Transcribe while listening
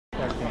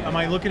Am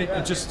I looking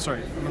at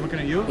sorry? Am I looking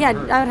at you? Yeah, I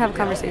would have a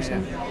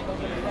conversation.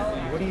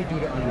 What do you do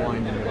to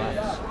unwind and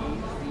relax?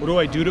 What do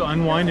I do to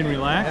unwind and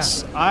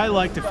relax? Yeah. I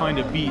like to find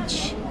a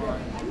beach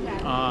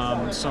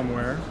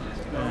somewhere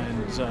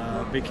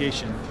and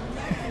vacation.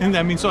 And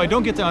I mean, so I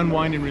don't get to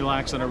unwind and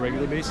relax on a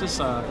regular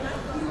basis.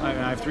 I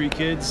have 3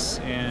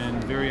 kids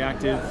and very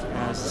active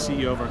as the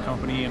CEO of our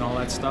company and all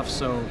that stuff.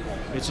 So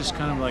it's just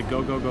kind of like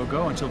go, go, go,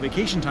 go until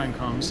vacation time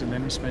comes, and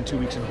then we spend 2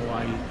 weeks in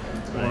Hawaii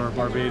or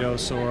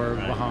Barbados or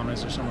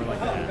Bahamas or somewhere like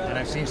that. And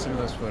I've seen some of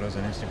those photos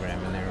on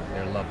Instagram, and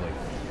they're lovely.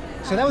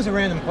 So that was a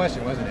random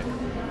question, wasn't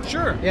it?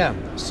 Sure. Yeah.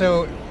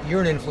 So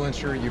you're an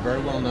influencer. You're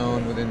very well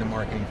known within the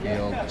marketing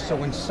field. So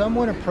when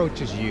someone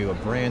approaches you, a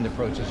brand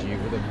approaches you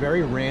with a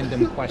very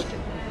random question,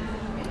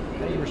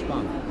 how do you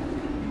respond?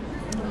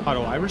 How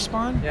do I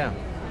respond? Yeah.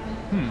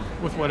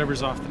 With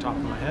whatever's off the top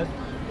of my head.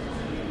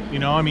 You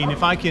know, I mean,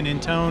 if I can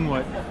intone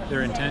what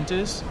their intent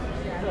is,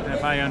 and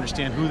if I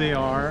understand who they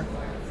are,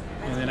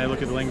 and then I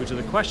look at the language of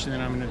the question,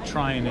 then I'm going to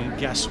try and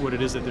guess what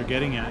it is that they're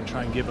getting at and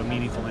try and give a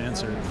meaningful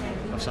answer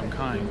of some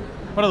kind.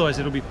 But otherwise,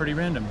 it'll be pretty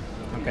random.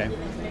 Okay.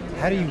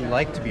 How do you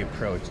like to be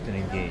approached and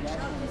engaged?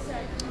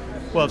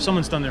 Well, if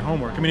someone's done their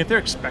homework. I mean, if they're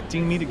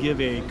expecting me to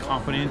give a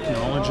competent,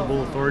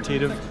 knowledgeable,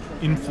 authoritative,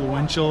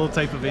 influential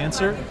type of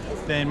answer,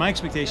 then my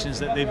expectation is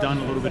that they've done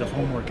a little bit of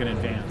homework in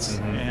advance,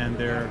 and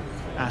they're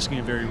asking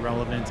a very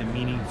relevant and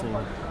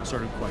meaningful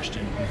sort of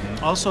question.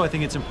 Also, I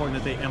think it's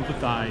important that they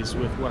empathize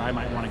with what I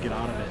might want to get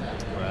out of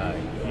it.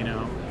 Right. You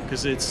know,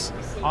 because it's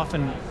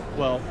often,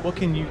 well, what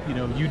can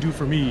you do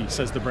for me,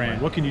 says the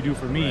brand. What can you do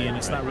for me? And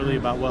it's not really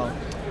about, well,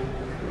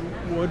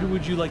 what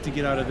would you like to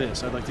get out of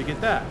this? I'd like to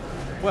get that.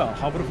 Well,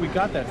 how about if we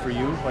got that for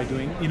you by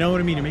doing, you know what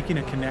I mean? You're making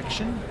a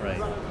connection.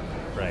 Right.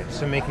 Right.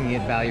 So making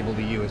it valuable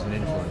to you as an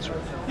influencer.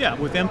 Yeah,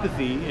 with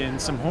empathy and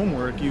some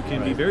homework, you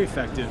can be very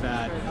effective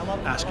at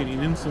asking an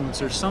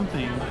influencer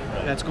something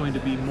that's going to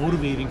be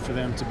motivating for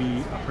them to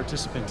be a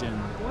participant in.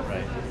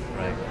 Right.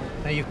 Right.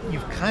 Now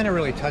you've kind of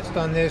really touched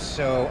on this,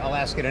 so I'll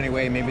ask it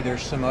anyway. Maybe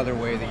there's some other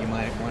way that you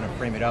might want to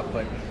frame it up,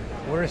 but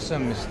what are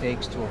some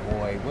mistakes to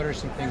avoid? What are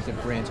some things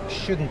that brands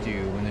shouldn't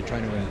do when they're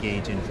trying to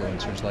engage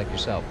influencers like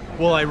yourself?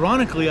 Well,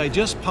 ironically, I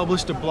just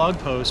published a blog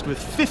post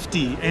with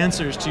 50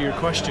 answers to your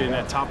question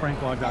at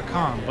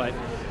toprankblog.com. But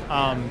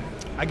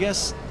I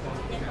guess,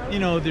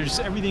 there's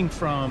everything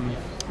from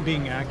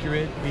being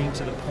accurate, being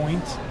to the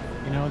point.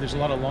 There's a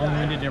lot of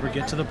long-winded, never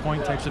get to the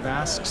point types of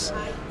asks.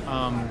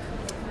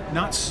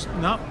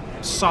 Not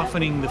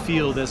softening the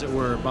field, as it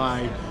were,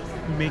 by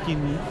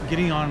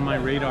getting on my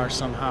radar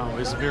somehow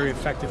is a very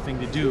effective thing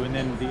to do. And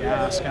then the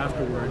ask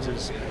afterwards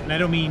is, and I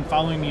don't mean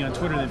following me on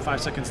Twitter and then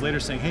 5 seconds later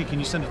saying, hey, can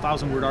you send a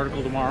 1,000-word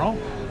article tomorrow?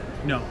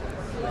 No.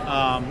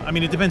 I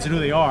mean, it depends on who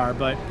they are,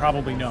 but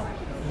probably no.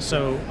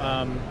 So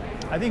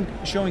I think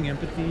showing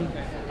empathy,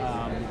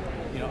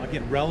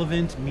 again,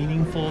 relevant,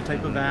 meaningful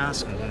type of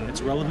ask.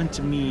 It's relevant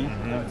to me,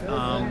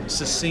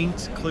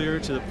 succinct, clear,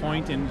 to the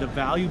point, and the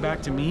value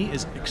back to me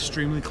is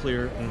extremely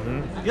clear.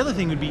 The other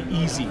thing would be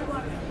easy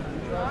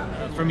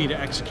for me to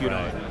execute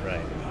on.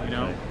 Right. You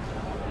know?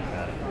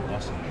 Got it.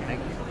 Awesome.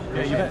 Thank you.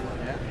 Yeah, you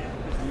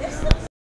bet.